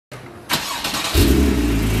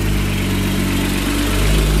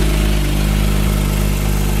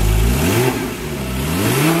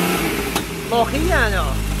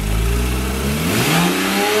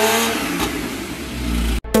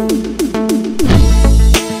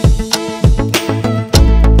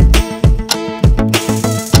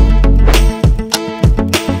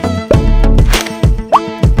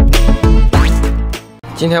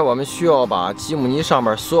天我们需要把吉姆尼上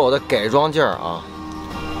面所有的改装件啊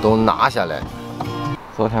都拿下来。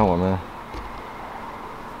昨天我们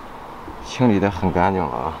清理得很干净了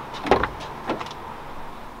啊。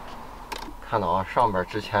看到啊，上边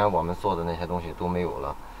之前我们做的那些东西都没有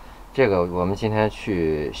了。这个我们今天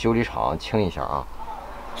去修理厂清一下啊，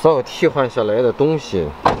所有替换下来的东西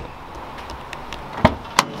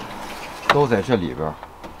都在这里边。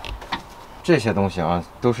这些东西啊，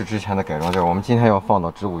都是之前的改装件，我们今天要放到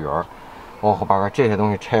植物园，包括把这些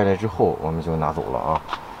东西拆下来之后，我们就拿走了啊。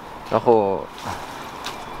然后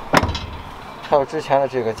还有之前的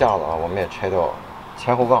这个架子啊，我们也拆掉，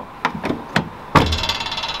前后杠。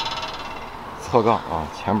侧杠啊，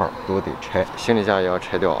前板都得拆，行李架也要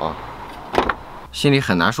拆掉啊。心里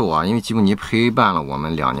很难受啊，因为吉姆尼陪伴了我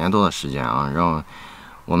们2年多的时间啊，让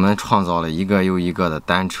我们创造了一个又一个的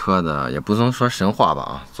单车的，也不能说神话吧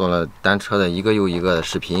啊，做了单车的一个又一个的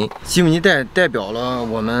视频。吉姆尼代表了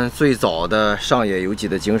我们最早的上野游记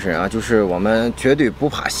的精神啊，就是我们绝对不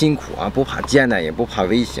怕辛苦啊，不怕艰难，也不怕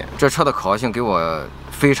危险。这车的可靠性给我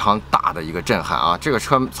非常大的一个震撼啊！这个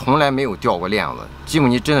车从来没有掉过链子，吉姆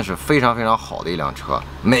尼真的是非常非常好的一辆车，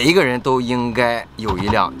每一个人都应该有一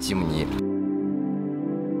辆吉姆尼。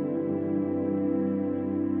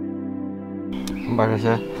我们把这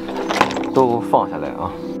些都放下来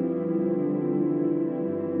啊。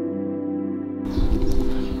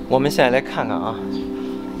我们现在来看看啊，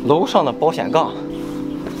楼上的保险杠。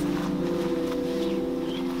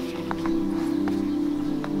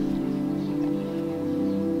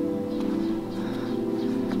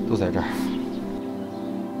都在这儿。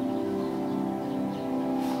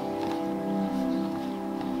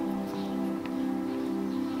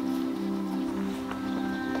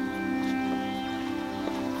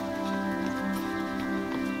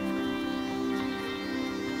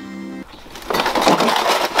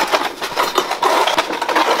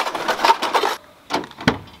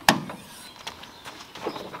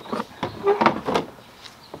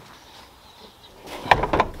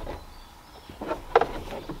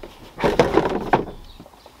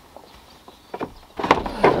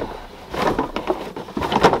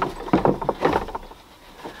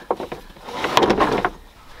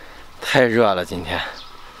太热了，今天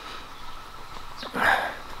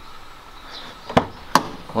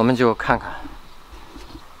我们就看看，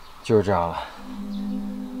就是这样了，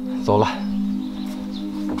走了。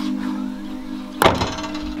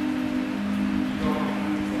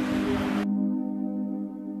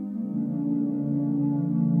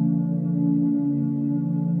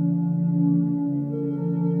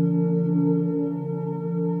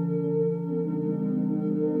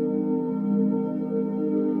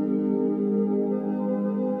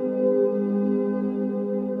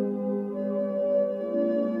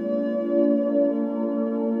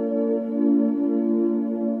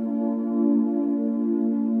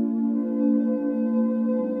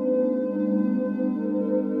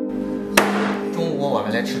我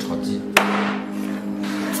们来吃炒鸡，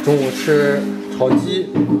中午吃炒鸡、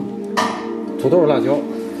土豆、辣椒，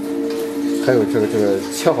还有这个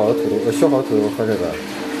切好的土豆、削好的土豆和这个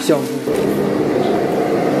香菇。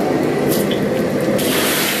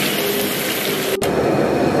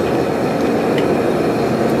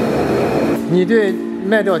你对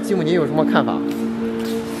卖掉吉姆尼有什么看法？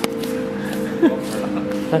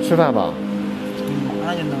咱吃饭吧。马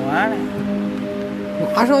上就弄完了。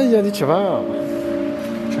马上也得吃饭啊。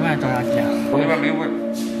吃饭照样吃。我那边没味儿，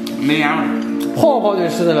没盐味儿。泡泡就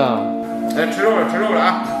是的了。哎，吃肉了，吃肉了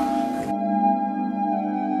啊！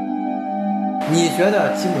你觉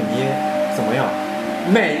得吉姆尼怎么样？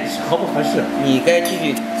卖合不合适？你该继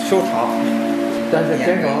续收藏。但是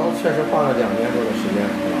改装确实花了2年多的时间，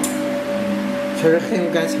是吧？确实很有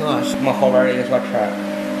感情啊。这么好玩的一个小车，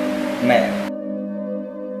卖了。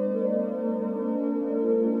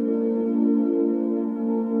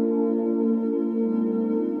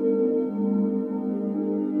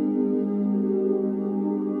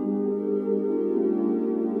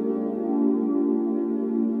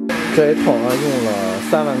这一套啊，用了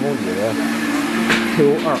3万公里的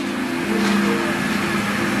Q2。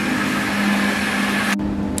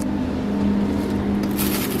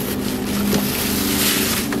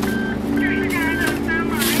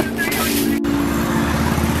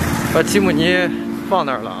把吉姆尼放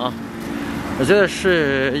那儿了啊，我觉得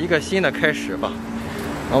是一个新的开始吧。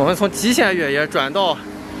我们从极限越野转到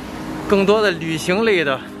更多的旅行类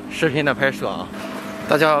的视频的拍摄啊。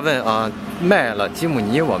大家要问啊，卖了吉姆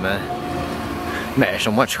尼我们买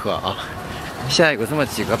什么车啊？现在有这么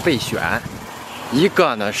几个备选，一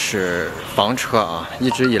个呢是房车啊，一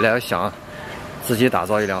直以来想自己打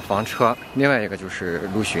造一辆房车，另外一个就是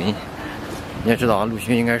陆巡。你也知道啊，陆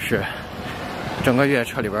巡应该是整个越野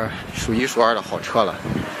车里边数一数二的好车了。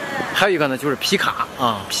还有一个呢，就是皮卡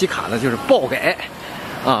啊，皮卡呢就是爆改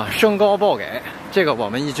啊，升高爆改，这个我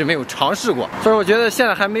们一直没有尝试过，所以我觉得现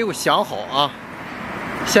在还没有想好啊，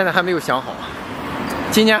现在还没有想好。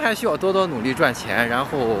今年还需要多多努力赚钱，然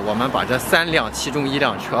后我们把这3辆其中1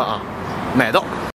辆车啊买到。